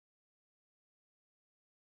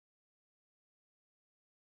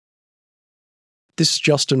This is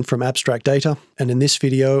Justin from Abstract Data, and in this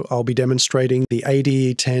video I'll be demonstrating the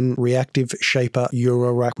ADE-10 Reactive Shaper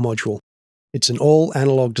Eurorack module. It's an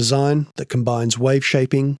all-analog design that combines wave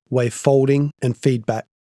shaping, wave folding, and feedback.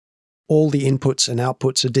 All the inputs and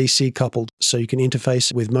outputs are DC coupled, so you can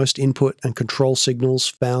interface with most input and control signals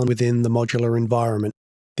found within the modular environment.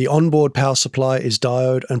 The onboard power supply is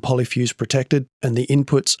diode and polyfuse protected, and the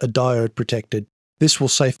inputs are diode protected. This will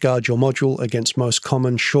safeguard your module against most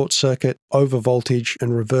common short circuit, overvoltage,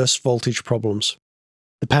 and reverse voltage problems.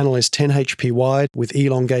 The panel is 10 HP wide with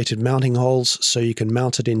elongated mounting holes so you can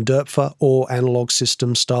mount it in DERPFA or analog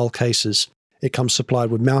system style cases. It comes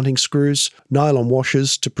supplied with mounting screws, nylon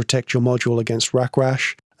washers to protect your module against rack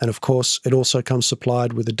rash, and of course it also comes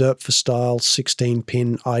supplied with a DERPFA style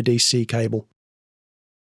 16-pin IDC cable.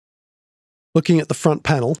 Looking at the front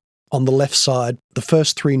panel, on the left side, the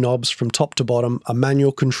first three knobs from top to bottom are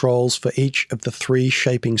manual controls for each of the three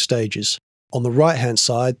shaping stages. On the right-hand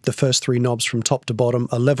side, the first three knobs from top to bottom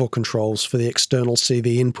are level controls for the external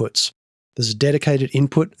CV inputs. There's a dedicated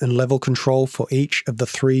input and level control for each of the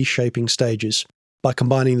three shaping stages. By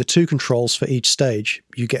combining the two controls for each stage,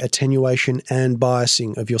 you get attenuation and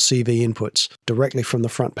biasing of your CV inputs directly from the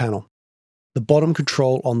front panel. The bottom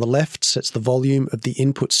control on the left sets the volume of the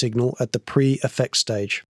input signal at the pre-effect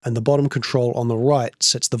stage, and the bottom control on the right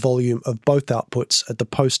sets the volume of both outputs at the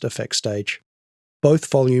post-effect stage.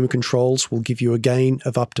 Both volume controls will give you a gain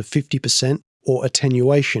of up to 50% or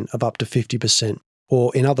attenuation of up to 50%,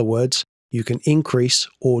 or in other words, you can increase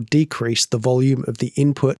or decrease the volume of the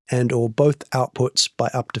input and/or both outputs by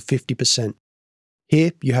up to 50%.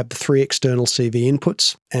 Here you have the three external CV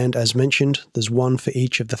inputs, and as mentioned, there's one for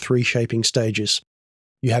each of the three shaping stages.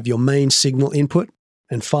 You have your main signal input,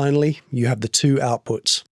 and finally, you have the two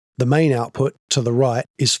outputs. The main output, to the right,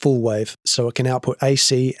 is full wave, so it can output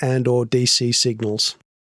AC and/or DC signals.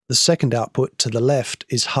 The second output, to the left,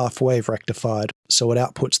 is half wave rectified, so it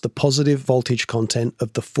outputs the positive voltage content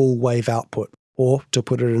of the full wave output, or, to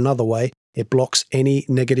put it another way, it blocks any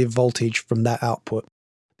negative voltage from that output.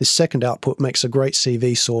 This second output makes a great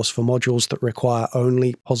CV source for modules that require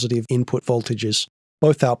only positive input voltages.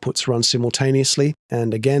 Both outputs run simultaneously,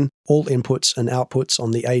 and again, all inputs and outputs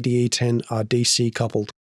on the ADE-10 are DC coupled.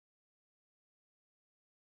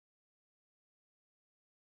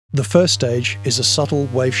 The first stage is a subtle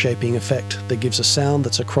wave shaping effect that gives a sound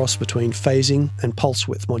that's a cross between phasing and pulse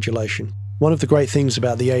width modulation. One of the great things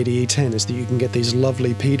about the ADE-10 is that you can get these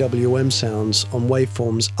lovely PWM sounds on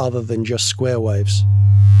waveforms other than just square waves.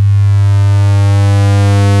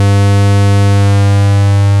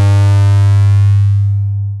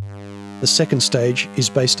 The second stage is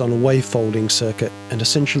based on a wave folding circuit and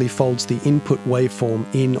essentially folds the input waveform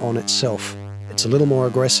in on itself. It's a little more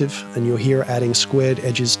aggressive, and you'll hear adding squared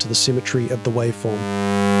edges to the symmetry of the waveform.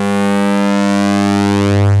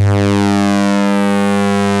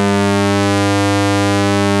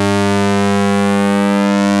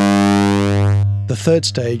 The third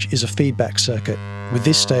stage is a feedback circuit. With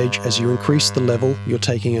this stage, as you increase the level, you're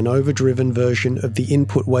taking an overdriven version of the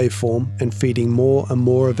input waveform and feeding more and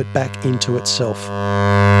more of it back into itself.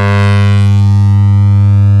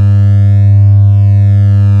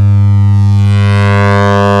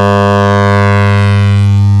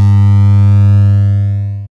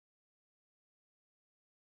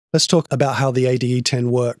 Let's talk about how the ADE-10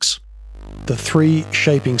 works. The three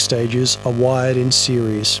shaping stages are wired in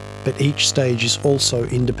series, but each stage is also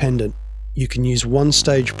independent. You can use one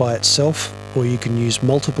stage by itself, or you can use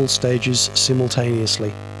multiple stages simultaneously.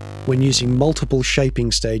 When using multiple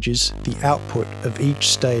shaping stages, the output of each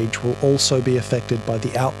stage will also be affected by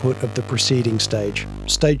the output of the preceding stage.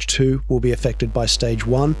 Stage 2 will be affected by stage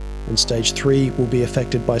 1, and stage 3 will be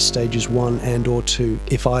affected by stages 1 and/or 2,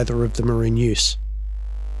 if either of them are in use.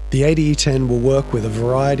 The ADE-10 will work with a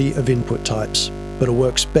variety of input types, but it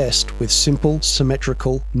works best with simple,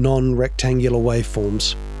 symmetrical, non-rectangular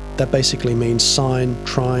waveforms. That basically means sine,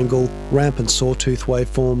 triangle, ramp and sawtooth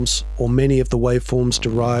waveforms, or many of the waveforms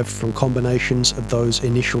derived from combinations of those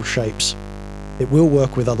initial shapes. It will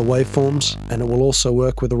work with other waveforms, and it will also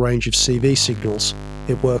work with a range of CV signals.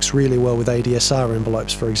 It works really well with ADSR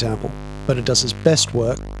envelopes, for example, but it does its best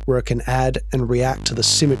work where it can add and react to the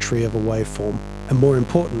symmetry of a waveform, and more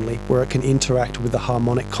importantly, where it can interact with the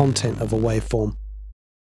harmonic content of a waveform.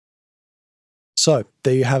 So,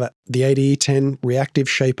 there you have it, the ADE-10 Reactive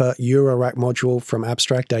Shaper Eurorack module from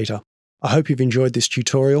Abstract Data. I hope you've enjoyed this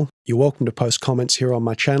tutorial. You're welcome to post comments here on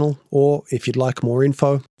my channel, or if you'd like more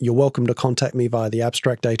info, you're welcome to contact me via the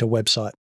Abstract Data website.